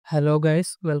Hello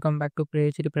guys, welcome back to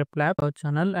PhD Prep Lab, our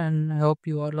channel, and I hope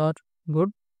you all are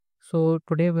good. So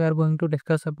today we are going to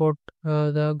discuss about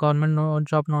the government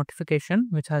job notification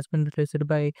which has been released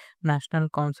by National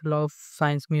Council of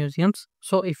Science Museums.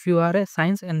 So if you are a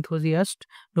science enthusiast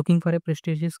looking for a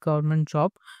prestigious government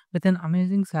job with an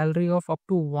amazing salary of up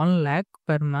to 1 lakh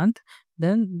per month,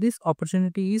 then this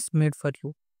opportunity is made for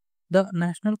you. The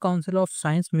National Council of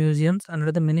Science Museums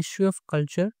under the Ministry of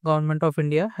Culture, Government of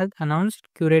India has announced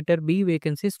Curator B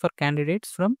vacancies for candidates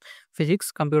from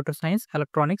physics, computer science,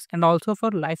 electronics, and also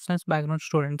for life science background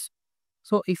students.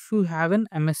 So, if you have an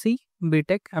MSc,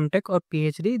 BTech, MTech, or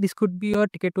PhD, this could be your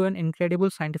ticket to an incredible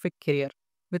scientific career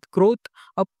with growth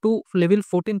up to level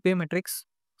 14 pay metrics.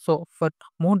 So, for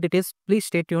more details, please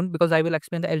stay tuned because I will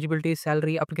explain the eligibility,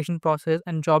 salary, application process,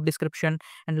 and job description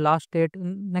and last date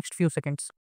in next few seconds.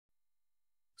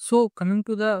 So coming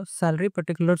to the salary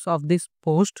particulars of this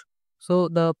post, so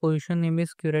the position name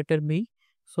is Curator B.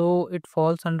 So it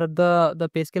falls under the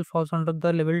pay scale falls under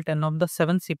the level 10 of the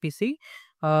 7th CPC,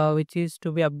 which is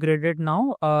to be upgraded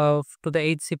now to the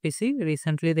 8th CPC.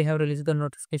 Recently they have released the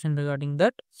notification regarding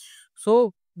that.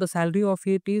 So the salary of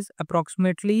it is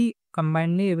approximately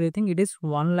combinedly everything it is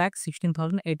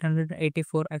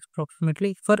 1,16,884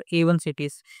 approximately for A1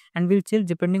 cities and will change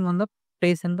depending on the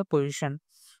place and the position.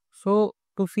 So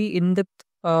to see in-depth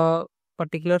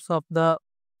particulars of the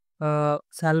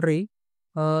salary,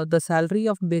 the salary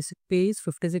of basic pay is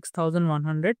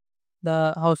 56,100.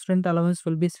 The house rent allowance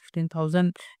will be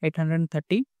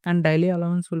 16,830 and daily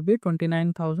allowance will be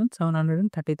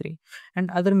 29,733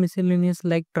 and other miscellaneous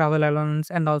like travel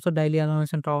allowance and also daily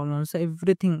allowance and travel allowance,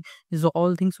 everything is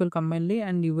all things will combinedly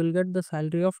and you will get the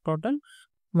salary of total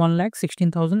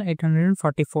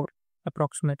 1,16,844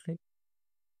 approximately.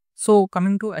 So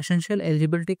coming to essential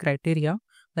eligibility criteria,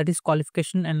 that is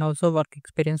qualification and also work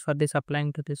experience for this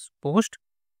applying to this post.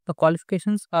 The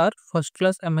qualifications are first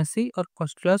class MSc or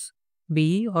first class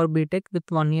BE or BTech with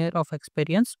 1 year of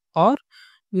experience, or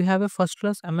you have a first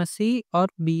class MSc or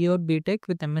BE or BTech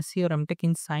with MSc or MTech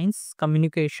in science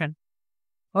communication,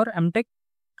 or MTech,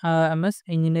 MS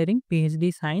engineering,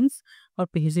 PhD science or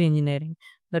PhD engineering.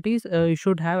 That is, you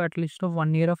should have at least of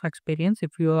 1 year of experience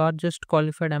if you are just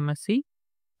qualified MSc,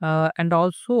 and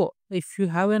also if you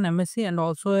have an MSc and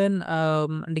also an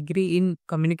degree in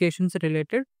communications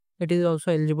related, it is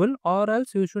also eligible, or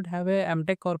else you should have a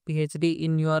MTech or PhD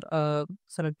in your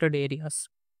selected areas.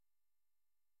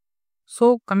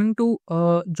 So coming to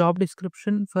job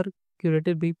description for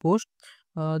Curator B post,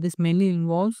 this mainly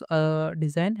involves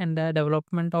design and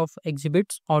development of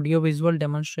exhibits, audio visual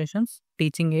demonstrations,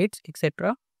 teaching aids,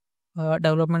 etc.,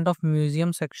 development of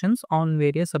museum sections on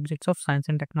various subjects of science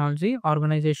and technology,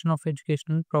 organization of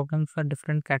educational programs for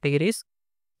different categories,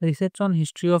 research on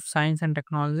history of science and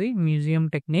technology, museum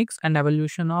techniques, and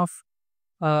evolution of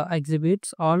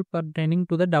exhibits, all pertaining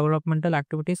to the developmental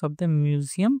activities of the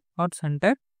museum or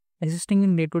center, assisting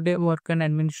in day-to-day work and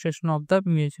administration of the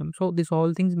museum. So these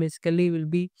all things basically will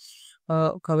be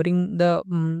covering the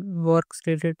works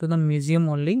related to the museum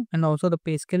only, and also the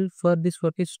pay scale for this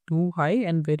work is too high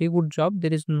and very good job.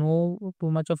 There is no too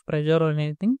much of pressure or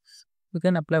anything. You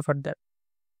can apply for that.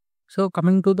 So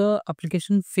coming to the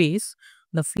application fees,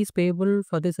 the fees payable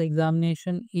for this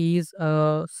examination is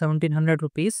 1,700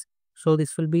 rupees. So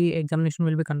this will be examination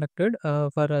will be conducted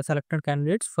for selected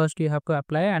candidates. First you have to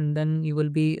apply and then you will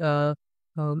be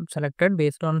selected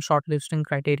based on shortlisting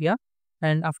criteria,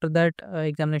 and after that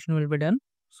examination will be done.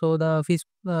 So the fees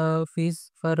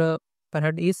for per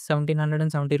head is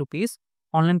 1,770 rupees.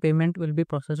 Online payment will be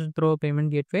processed through a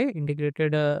payment gateway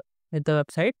integrated with the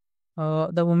website.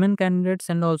 The women candidates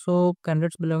and also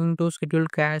candidates belonging to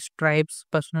scheduled caste, tribes,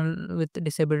 personnel with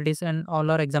disabilities, and all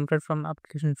are exempted from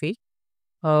application fee.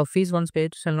 Fees once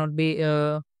paid shall not be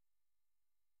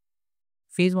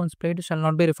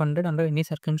refunded under any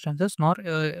circumstances, nor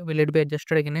will it be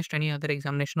adjusted against any other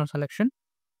examination or selection.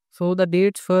 So the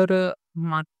dates for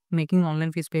making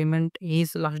online fees payment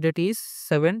is last date is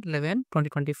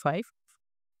 7/11/2025.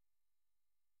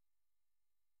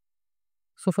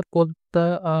 So for both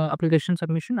the application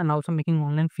submission and also making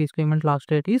online fees payment, last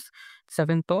date is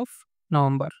 7th of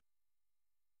November.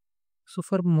 So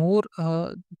for more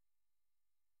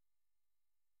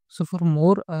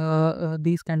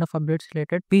these kind of updates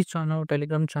related, please join our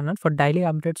Telegram channel for daily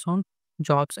updates on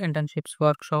jobs, internships,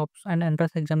 workshops, and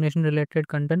entrance examination related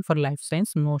content for life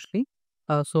science mostly.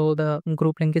 So the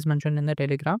group link is mentioned in the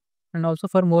Telegram. And also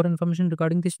for more information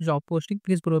regarding this job posting,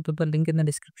 please go to the link in the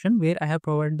description where I have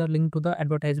provided the link to the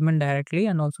advertisement directly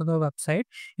and also the website.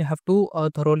 You have to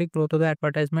thoroughly go to the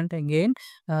advertisement again,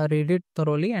 read it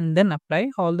thoroughly, and then apply.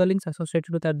 All the links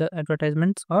associated with the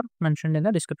advertisements are mentioned in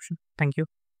the description. Thank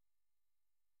you.